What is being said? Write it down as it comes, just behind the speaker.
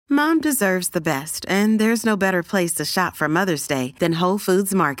Mom deserves the best, and there's no better place to shop for Mother's Day than Whole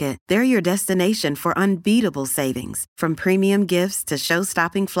Foods Market. They're your destination for unbeatable savings, from premium gifts to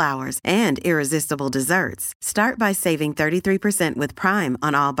show-stopping flowers and irresistible desserts. Start by saving 33% with Prime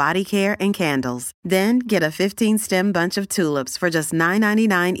on all body care and candles. Then get a 15-stem bunch of tulips for just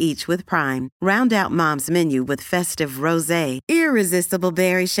 $9.99 each with Prime. Round out Mom's menu with festive rosé, irresistible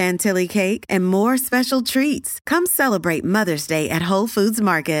berry chantilly cake, and more special treats. Come celebrate Mother's Day at Whole Foods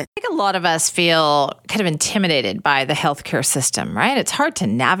Market. I think a lot of us feel kind of intimidated by the healthcare system, right? It's hard to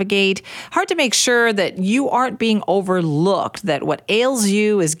navigate, hard to make sure that you aren't being overlooked, that what ails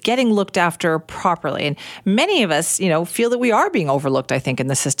you is getting looked after properly. And many of us, feel that we are being overlooked, I think, in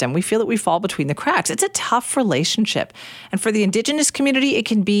the system. We feel that we fall between the cracks. It's a tough relationship. And for the Indigenous community, it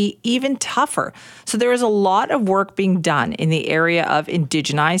can be even tougher. So there is a lot of work being done in the area of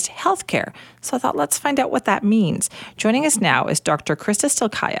Indigenized healthcare. So I thought, let's find out what that means. Joining us now is Dr. Krista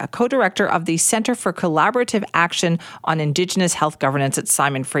Stilkaya, co-director of the Center for Collaborative Action on Indigenous Health Governance at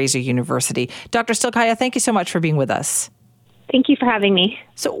Simon Fraser University. Dr. Stilkaya, thank you so much for being with us. Thank you for having me.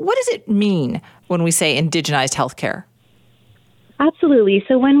 So what does it mean when we say indigenized healthcare? Absolutely.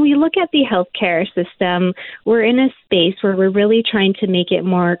 So when we look at the healthcare system, we're in a space where we're really trying to make it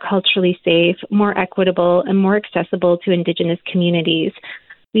more culturally safe, more equitable, and more accessible to Indigenous communities.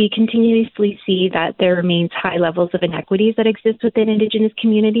 We continuously see that there remains high levels of inequities that exist within Indigenous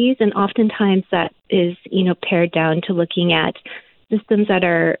communities, and oftentimes that is, pared down to looking at systems that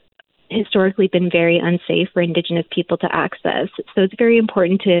are historically been very unsafe for Indigenous people to access. So it's very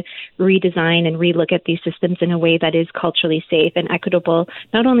important to redesign and relook at these systems in a way that is culturally safe and equitable,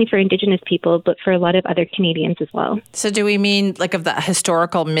 not only for Indigenous people, but for a lot of other Canadians as well. So do we mean if the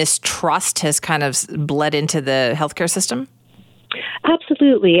historical mistrust has kind of bled into the healthcare system?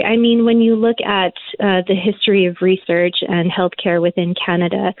 Absolutely. I mean, when you look at the history of research and healthcare within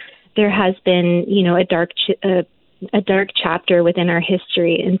Canada, there has been, a dark chapter within our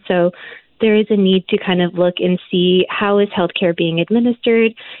history. And so there is a need to kind of look and see how is healthcare being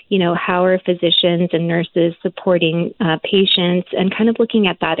administered, how are physicians and nurses supporting patients, and kind of looking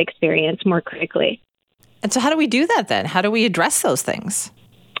at that experience more critically. And so how do we do that then? How do we address those things?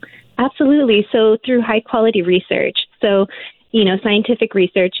 Absolutely. So through high quality research. So scientific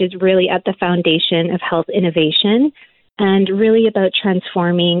research is really at the foundation of health innovation and really about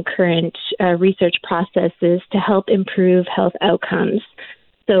transforming current research processes to help improve health outcomes.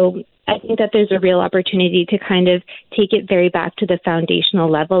 So I think that there's a real opportunity to kind of take it very back to the foundational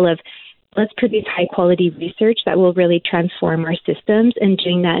level of let's produce high quality research that will really transform our systems, and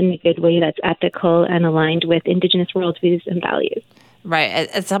doing that in a good way that's ethical and aligned with Indigenous worldviews and values. Right.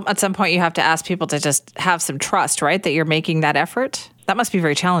 At some point, you have to ask people to just have some trust, right, that you're making that effort. That must be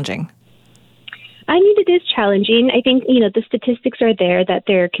very challenging. I mean, it is challenging. I think, the statistics are there that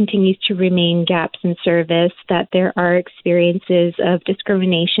there continues to remain gaps in service, that there are experiences of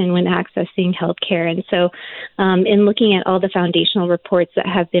discrimination when accessing healthcare. And so in looking at all the foundational reports that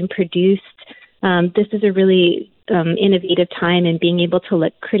have been produced, this is a really innovative time in being able to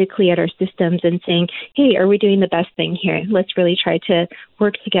look critically at our systems and saying, hey, are we doing the best thing here? Let's really try to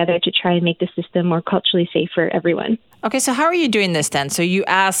work together to try and make the system more culturally safe for everyone. Okay, so how are you doing this then? So you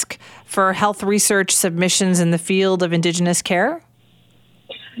ask for health research submissions in the field of Indigenous care?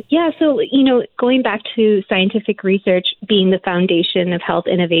 Yeah, so, going back to scientific research being the foundation of health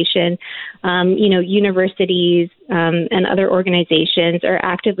innovation, universities and other organizations are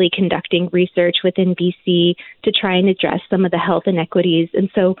actively conducting research within BC to try and address some of the health inequities. And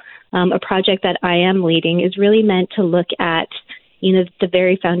so a project that I am leading is really meant to look at the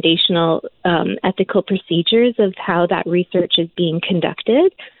very foundational ethical procedures of how that research is being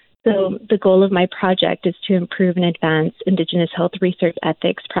conducted. So the goal of my project is to improve and advance Indigenous health research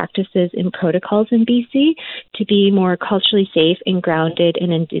ethics practices and protocols in BC to be more culturally safe and grounded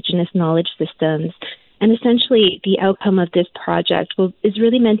in Indigenous knowledge systems. And essentially, the outcome of this project is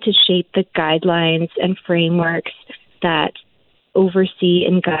really meant to shape the guidelines and frameworks that oversee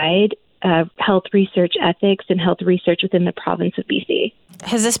and guide health research ethics and health research within the province of BC.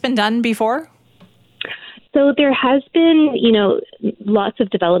 Has this been done before? So there has been, lots of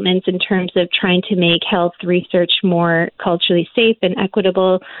developments in terms of trying to make health research more culturally safe and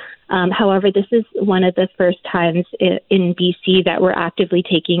equitable. However, this is one of the first times in BC that we're actively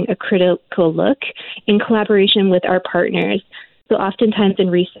taking a critical look in collaboration with our partners. So oftentimes in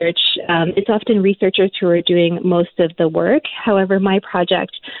research, it's often researchers who are doing most of the work. However, my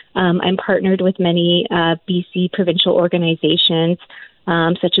project, I'm partnered with many BC provincial organizations,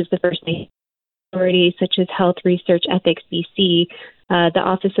 such as the First Nations Authority, such as Health Research Ethics BC, the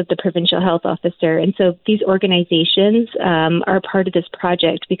Office of the Provincial Health Officer. And so these organizations are part of this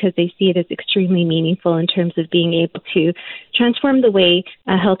project because they see it as extremely meaningful in terms of being able to transform the way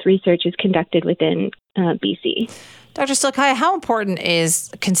health research is conducted within BC. Dr. Stilkaya, how important is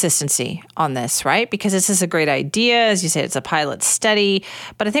consistency on this, right? Because this is a great idea. As you say, it's a pilot study.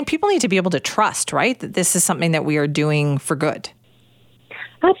 But I think people need to be able to trust, right, that this is something that we are doing for good.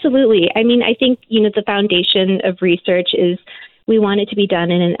 Absolutely. I mean, I think, the foundation of research is we want it to be done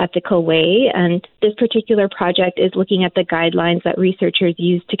in an ethical way. And this particular project is looking at the guidelines that researchers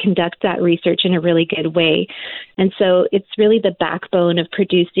use to conduct that research in a really good way. And so it's really the backbone of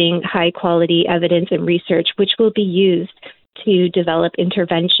producing high quality evidence and research, which will be used to develop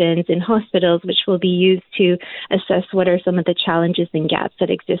interventions in hospitals, which will be used to assess what are some of the challenges and gaps that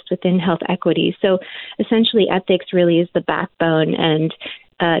exist within health equity. So essentially, ethics really is the backbone and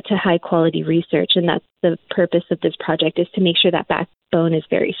to high quality research. And that's the purpose of this project, is to make sure that backbone is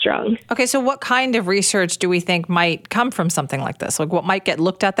very strong. Okay, so what kind of research do we think might come from something like this? Like what might get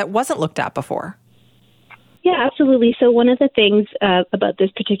looked at that wasn't looked at before? Yeah, absolutely. So one of the things about this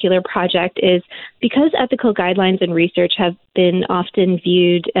particular project is because ethical guidelines and research have been often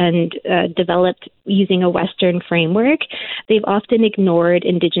viewed and developed using a Western framework, they've often ignored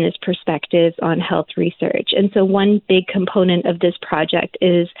Indigenous perspectives on health research. And so one big component of this project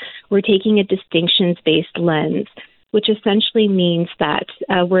is we're taking a distinctions-based lens, which essentially means that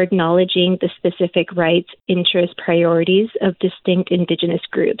we're acknowledging the specific rights, interests, priorities of distinct Indigenous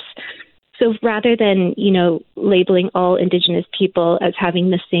groups. So rather than, labeling all Indigenous people as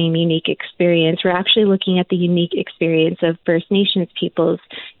having the same unique experience, we're actually looking at the unique experience of First Nations peoples,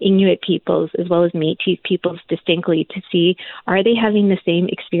 Inuit peoples, as well as Métis peoples distinctly to see, are they having the same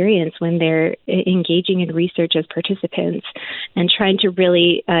experience when they're engaging in research as participants, and trying to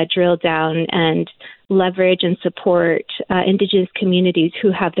really drill down and leverage and support Indigenous communities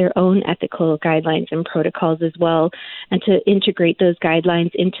who have their own ethical guidelines and protocols as well, and to integrate those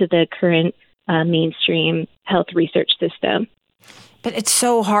guidelines into the current mainstream health research system. But it's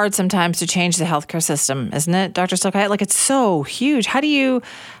so hard sometimes to change the healthcare system, isn't it, Dr. Stilkaya? Like, it's so huge. How do you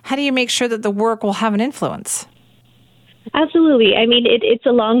make sure that the work will have an influence? Absolutely. I mean, it's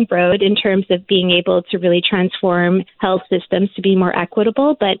a long road in terms of being able to really transform health systems to be more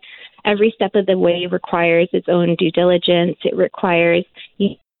equitable, but every step of the way requires its own due diligence. It requires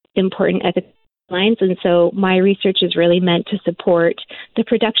important ethical lines. And so my research is really meant to support the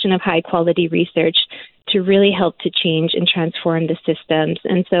production of high quality research to really help to change and transform the systems.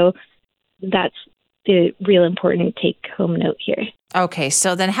 And so that's the real important take-home note here. Okay,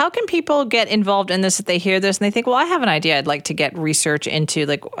 so then how can people get involved in this if they hear this and they think, well, I have an idea I'd like to get research into?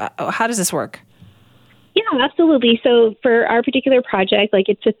 Like, how does this work? Yeah, absolutely. So for our particular project,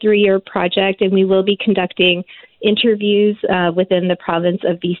 it's a 3-year project, and we will be conducting interviews within the province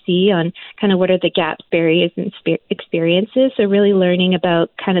of BC on kind of what are the gaps, barriers, and experiences. So really learning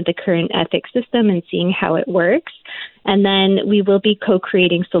about kind of the current ethics system and seeing how it works. And then we will be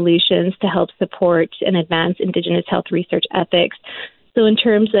co-creating solutions to help support and advance Indigenous health research ethics. So in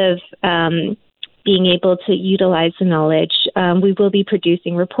terms of being able to utilize the knowledge, we will be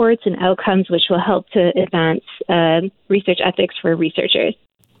producing reports and outcomes which will help to advance research ethics for researchers.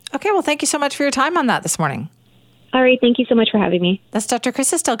 Okay, well, thank you so much for your time on that this morning. All right, thank you so much for having me. That's Dr.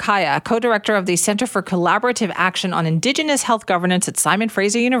 Krista Stilkaya, co-director of the Centre for Collaborative Action on Indigenous Health Governance at Simon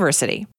Fraser University.